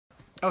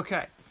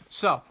Okay,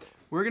 so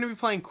we're going to be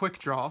playing Quick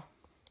Draw.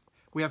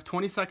 We have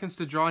 20 seconds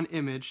to draw an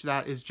image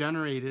that is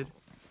generated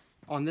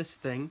on this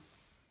thing.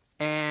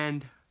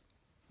 And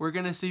we're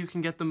going to see who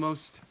can get the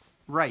most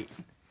right.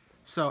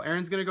 So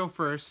Erin's going to go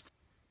first.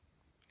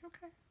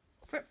 Okay.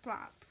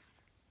 Flip-flops.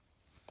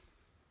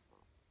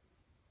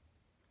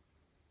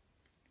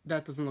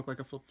 That doesn't look like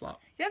a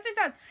flip-flop. Yes, it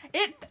does.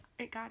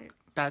 It got it.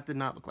 That did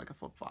not look like a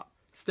flip-flop.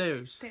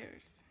 Stairs.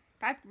 Stairs.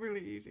 That's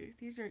really easy.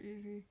 These are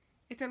easy.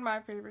 It's in my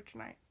favorite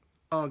tonight.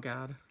 Oh,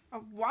 God. A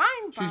wine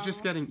bottle. She's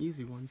just getting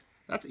easy ones.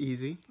 That's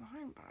easy.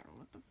 Wine bottle.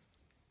 What the?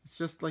 It's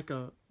just like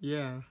a,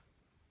 yeah.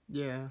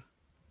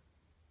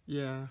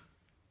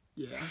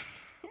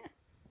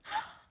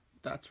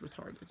 That's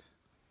retarded.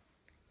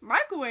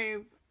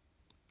 Microwave.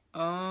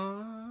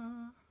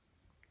 I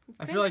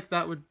feel like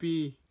that would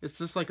be, it's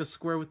just like a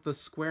square with the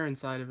square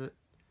inside of it.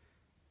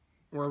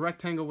 Or a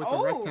rectangle with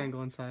a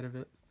rectangle inside of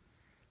it.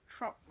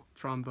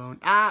 Trombone.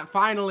 Ah,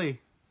 finally!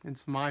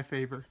 It's my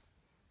favor.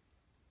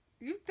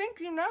 You think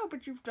you know,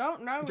 but you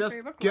don't know Just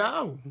what they look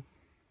go! like.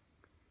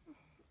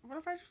 What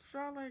if I just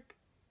draw like...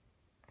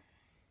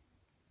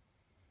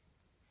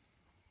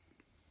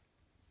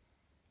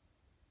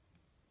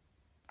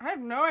 I have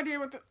no idea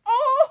what the...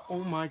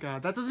 Oh my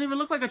god, that doesn't even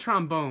look like a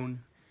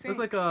trombone. It looks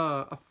like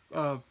a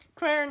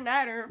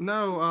clarinet or...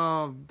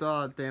 No,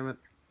 damn it.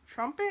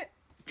 Trumpet?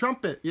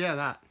 Trumpet, yeah,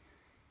 that.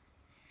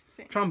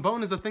 Sink.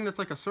 Trombone is a thing that's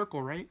like a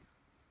circle, right?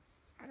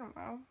 I don't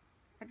know.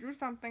 I drew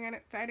something and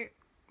it said it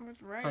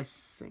was right. A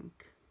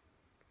sink.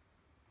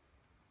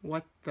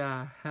 What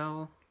the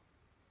hell?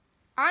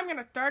 I'm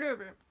gonna start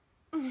over.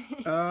 Come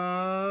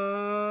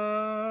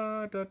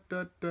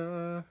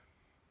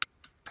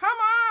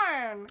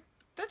on!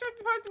 This was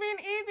supposed to be an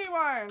easy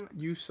one.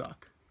 You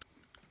suck.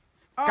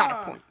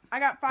 Got a point. I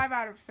got 5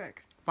 out of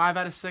 6. 5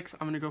 out of 6.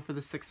 I'm gonna go for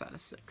the 6 out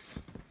of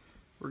 6.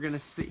 We're gonna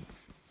see.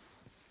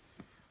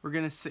 We're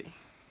gonna see.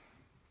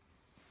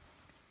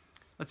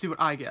 Let's see what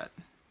I get.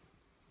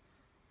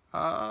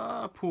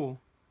 A pool.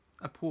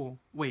 A pool.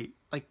 Wait,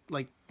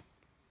 like.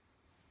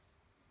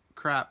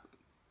 Crap.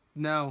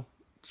 No.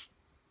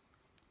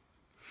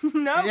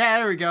 No. Yeah,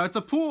 there we go. It's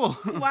a pool.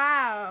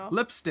 Wow.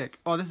 Lipstick.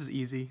 Oh, this is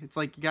easy. It's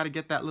like you got to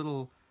get that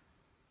little.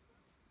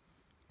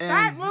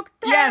 That looked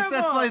terrible. Yes,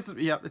 that's like,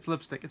 yep, it's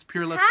lipstick. It's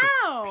pure lipstick.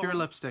 How? Pure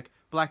lipstick.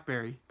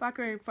 Blackberry.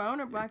 Blackberry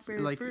phone or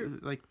blackberry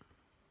fruit? Like.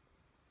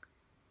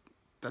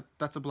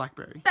 That's a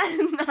blackberry. That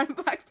is not a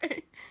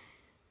blackberry.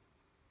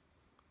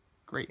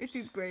 Grapes.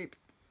 It's grapes.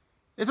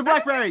 It's a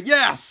blackberry.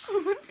 Yes.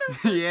 What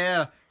the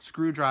Yeah.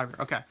 Screwdriver.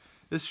 Okay.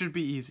 This should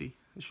be easy.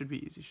 This should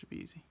be easy. Should be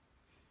easy.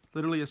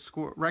 Literally a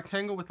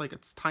rectangle with like a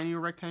tiny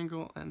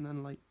rectangle and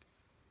then like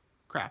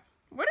crap.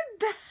 What is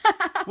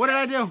that? What did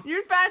I do?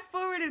 You fast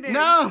forwarded it.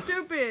 No.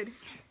 Stupid.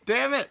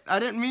 Damn it. I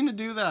didn't mean to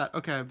do that.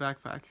 Okay,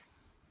 backpack.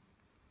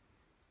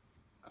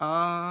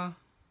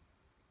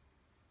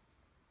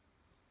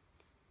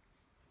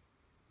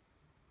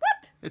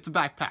 What? It's a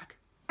backpack.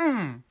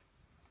 What?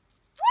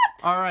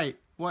 All right.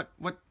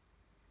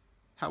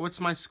 What's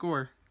my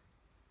score?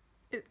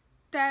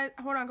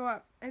 Hold on, go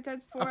up. It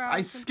says 4 hours.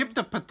 I skipped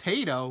a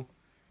potato.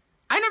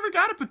 I never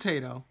got a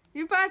potato.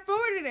 You fast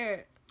forwarded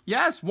it.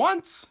 Yes,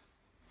 once.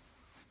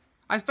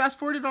 I fast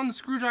forwarded on the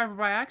screwdriver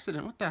by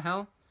accident. What the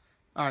hell?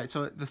 All right,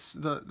 so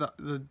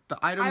the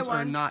items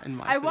are not in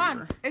my favor.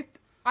 Won.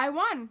 I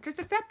won. Just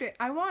accept it.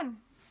 I won.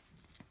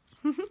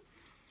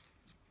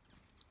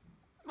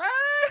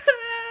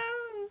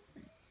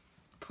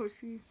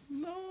 Pussy.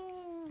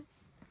 No.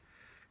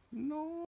 No.